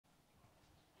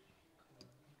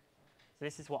So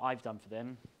this is what I've done for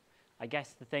them. I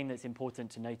guess the thing that's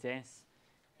important to notice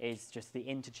is just the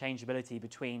interchangeability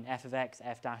between f of x,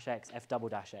 f dash x, f double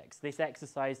dash x. This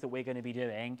exercise that we're going to be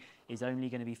doing is only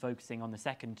going to be focusing on the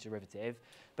second derivative,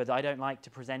 but I don't like to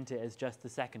present it as just the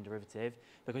second derivative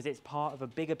because it's part of a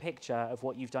bigger picture of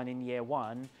what you've done in year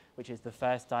one, which is the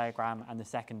first diagram and the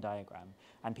second diagram.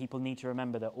 And people need to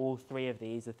remember that all three of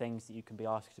these are things that you can be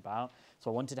asked about. So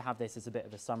I wanted to have this as a bit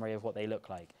of a summary of what they look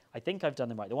like. I think I've done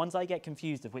them right. The ones I get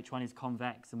confused of which one is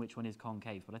convex and which one is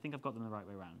concave, but I think I've got them the right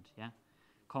way around, yeah?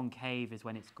 Concave is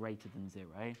when it's greater than 0.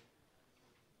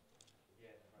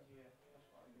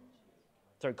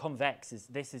 Sorry, convex is,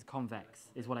 this is convex,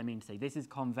 is what I mean to say. This is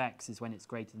convex is when it's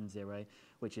greater than 0,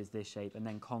 which is this shape, and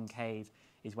then concave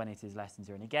is when it is less than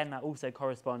 0. And again, that also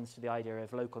corresponds to the idea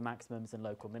of local maximums and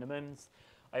local minimums.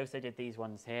 I also did these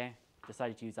ones here,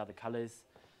 decided to use other colours.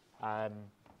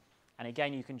 And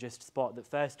again, you can just spot that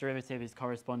first derivative is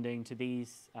corresponding to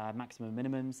these maximum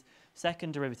minimums.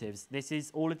 Second derivatives, this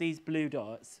is all of these blue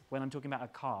dots. When I'm talking about a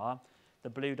car, the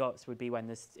blue dots would be when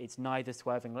it's neither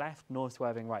swerving left nor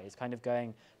swerving right. It's kind of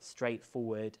going straight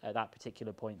forward at that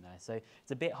particular point there. So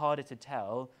it's a bit harder to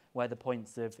tell where the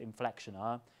points of inflection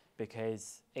are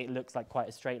because it looks like quite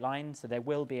a straight line. So there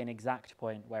will be an exact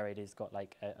point where it has got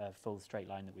like a full straight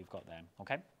line that we've got there,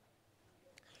 okay?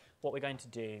 What we're going to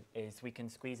do is we can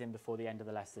squeeze in before the end of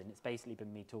the lesson. It's basically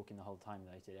been me talking the whole time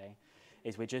though today.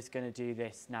 Is we're just going to do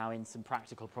this now in some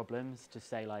practical problems to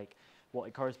say like what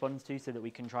it corresponds to so that we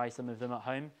can try some of them at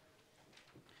home.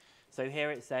 So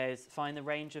here it says find the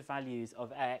range of values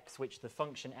of x which the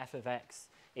function f of x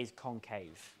is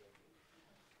concave.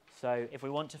 So if we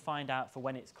want to find out for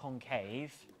when it's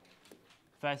concave,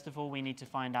 first of all we need to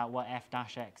find out what f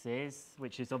dash x is,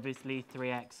 which is obviously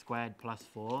 3x squared plus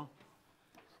 4.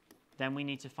 Then we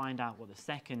need to find out what the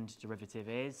second derivative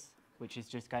is, which is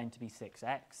just going to be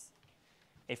 6x.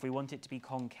 If we want it to be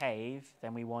concave,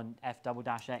 then we want f double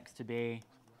dash x to be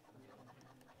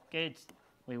good.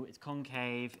 It's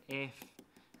concave if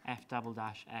f double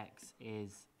dash x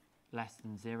is less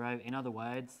than 0. In other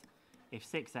words, if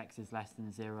 6x is less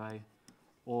than 0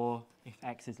 or if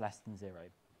x is less than 0.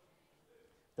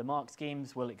 The mark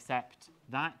schemes will accept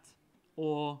that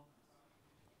or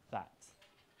that.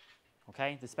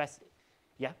 Okay,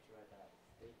 yeah?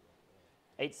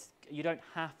 You don't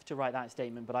have to write that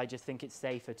statement, but I just think it's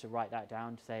safer to write that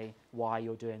down to say why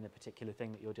you're doing the particular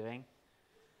thing that you're doing.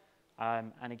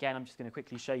 And again, I'm just going to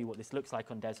quickly show you what this looks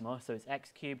like on Desmos. So it's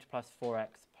x cubed plus 4x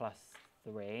plus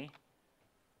 3.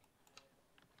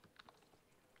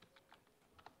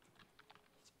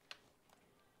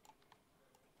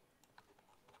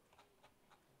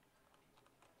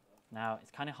 Now,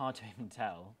 it's kind of hard to even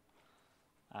tell.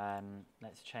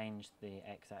 Let's change the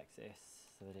x-axis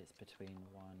so that it's between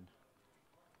 1.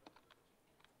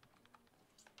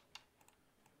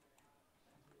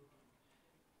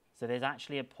 So there's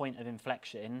actually a point of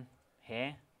inflection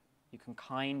here. You can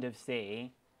kind of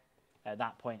see at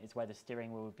that point is where the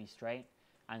steering wheel would be straight.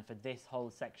 And for this whole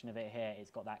section of it here,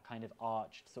 it's got that kind of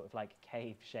arched sort of like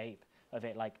cave shape of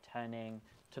it like turning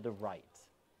to the right.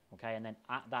 Okay, and then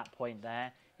at that point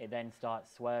there, it then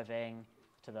starts swerving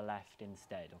to the left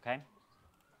instead, okay?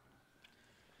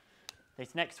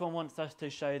 This next one wants us to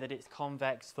show that it's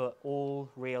convex for all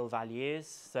real values.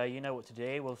 So you know what to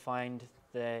do. We'll find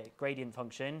the gradient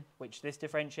function, which this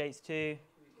differentiates to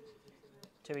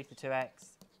 2e to the 2x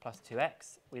plus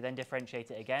 2x. We then differentiate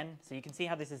it again. So you can see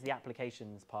how this is the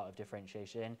applications part of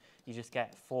differentiation. You just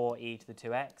get 4e to the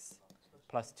 2x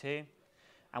plus 2.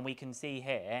 And we can see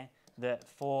here that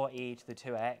 4e to the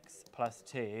 2x plus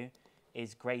 2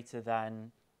 is greater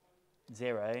than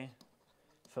 0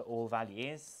 for all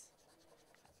values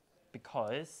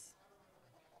because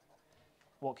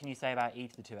what can you say about e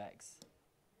to the 2x?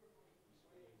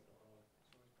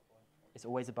 It's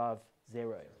always above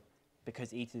 0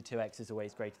 because e to the 2x is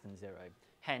always greater than 0.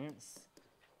 Hence,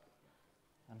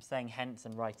 I'm saying hence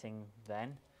and writing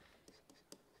then.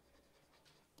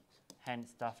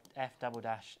 Hence, f double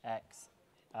dash x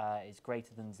is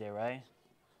greater than 0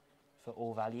 for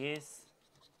all values.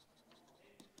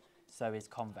 So is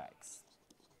convex.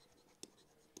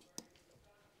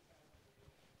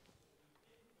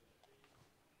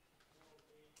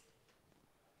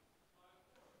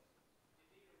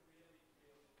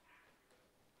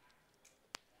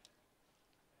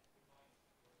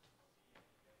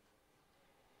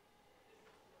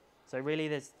 So really,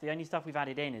 the only stuff we've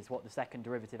added in is what the second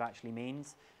derivative actually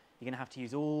means. You're going to have to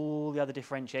use all the other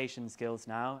differentiation skills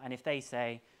now. And if they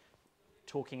say,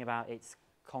 talking about its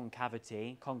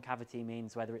concavity, concavity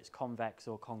means whether it's convex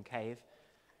or concave.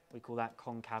 We call that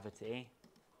concavity.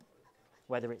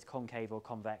 whether it's concave or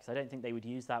convex. I don't think they would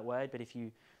use that word, but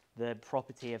the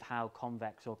property of how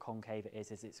convex or concave it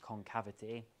is its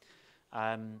concavity.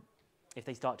 If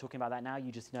they start talking about that now,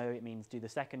 you just know it means do the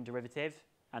second derivative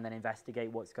and then investigate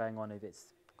what's going on if it's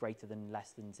greater than,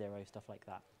 less than 0, stuff like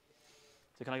that.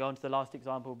 So can I go on to the last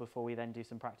example before we then do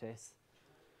some practice?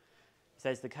 It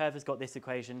says the curve has got this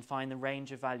equation. Find the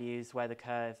range of values where the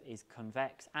curve is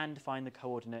convex and find the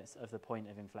coordinates of the point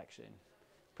of inflection.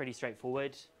 Pretty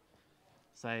straightforward.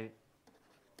 So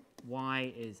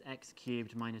y is x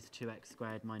cubed minus 2x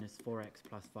squared minus 4x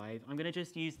plus 5. I'm going to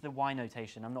just use the y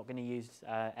notation. I'm not going to use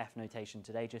f notation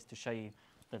today just to show you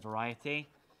the variety.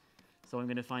 So I'm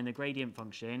going to find the gradient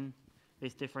function.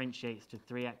 This differentiates to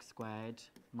 3x squared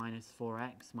minus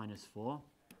 4x minus 4.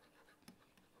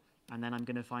 And then I'm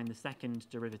going to find the second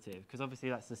derivative, because obviously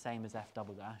that's the same as f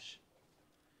double dash.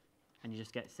 And you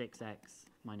just get 6x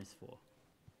minus 4.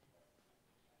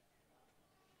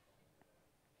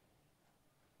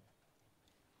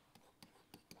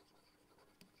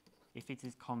 If it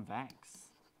is convex,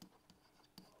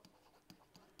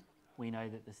 we know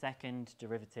that the second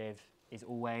derivative is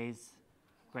always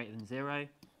greater than 0.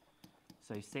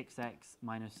 So 6x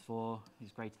minus 4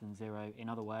 is greater than 0. In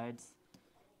other words,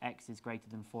 x is greater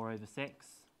than 4 over 6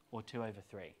 or 2 over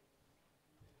 3.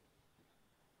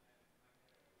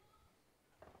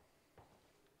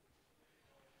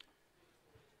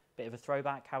 Bit of a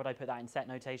throwback. How would I put that in set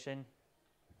notation?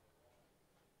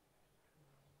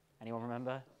 Anyone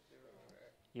remember?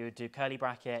 You would do curly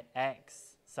bracket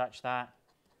x such that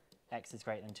x is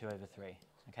greater than 2 over 3.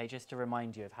 Okay, just to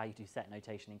remind you of how you do set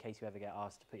notation in case you ever get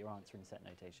asked to put your answer in set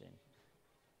notation.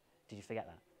 Did you forget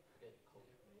that?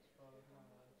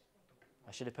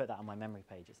 I should have put that on my memory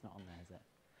page. It's not on there, is it?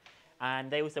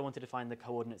 And they also wanted to find the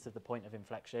coordinates of the point of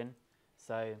inflection.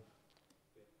 So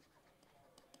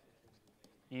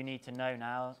you need to know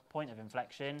now, point of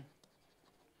inflection,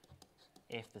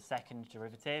 if the second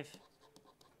derivative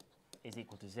is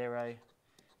equal to 0.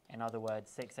 In other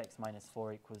words, 6x minus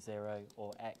 4 equals 0,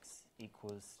 or x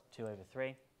equals 2 over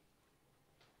 3.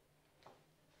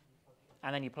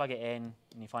 And then you plug it in,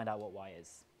 and you find out what y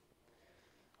is.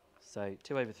 So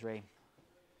 2 over 3,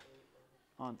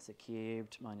 answer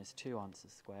cubed, minus 2 answer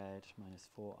squared, minus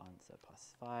 4 answer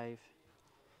plus 5.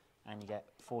 And you get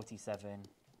 47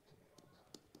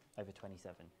 over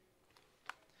 27.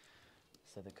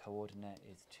 So the coordinate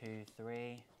is 2,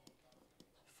 3.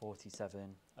 47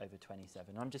 over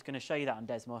 27. I'm just going to show you that on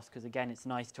Desmos because, again, it's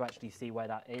nice to actually see where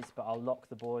that is, but I'll lock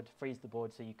the board, freeze the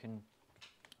board so you can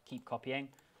keep copying.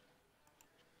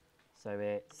 So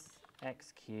it's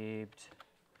x cubed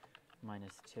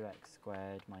minus 2x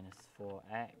squared minus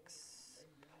 4x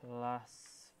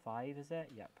plus 5, is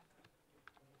it? Yep.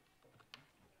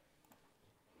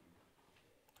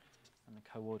 And the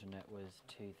coordinate was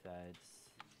 2/3,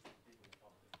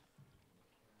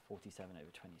 47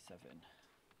 over 27.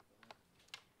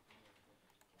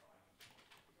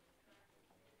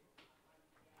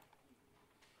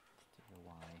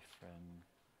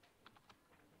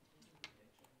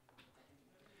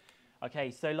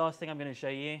 Okay, so last thing I'm going to show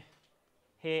you.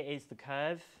 Here is the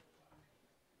curve.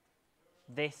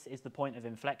 This is the point of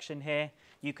inflection here.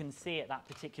 You can see at that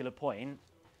particular point,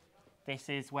 this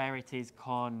is where it is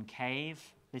concave.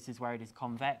 This is where it is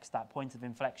convex. That point of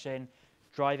inflection,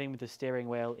 driving with the steering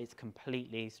wheel, it's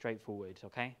completely straightforward,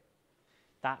 okay?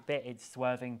 That bit is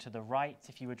swerving to the right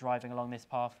if you were driving along this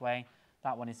pathway.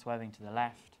 That one is swerving to the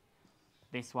left.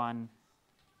 This one,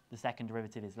 the second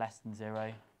derivative is less than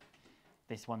 0.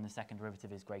 This one, the second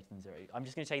derivative is greater than 0. I'm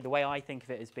just going to tell you the way I think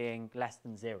of it as being less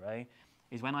than 0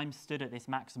 is when I'm stood at this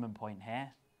maximum point here,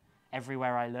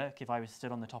 everywhere I look, if I was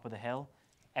stood on the top of the hill,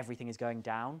 everything is going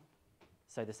down,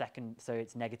 so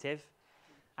it's negative.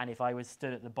 And if I was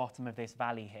stood at the bottom of this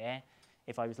valley here,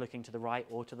 if I was looking to the right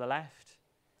or to the left,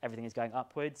 everything is going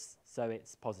upwards, so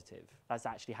it's positive. That's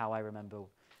actually how I remember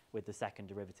with the second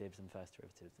derivatives and first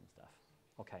derivatives and stuff.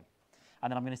 Okay. And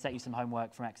then I'm going to set you some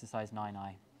homework from exercise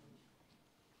 9I.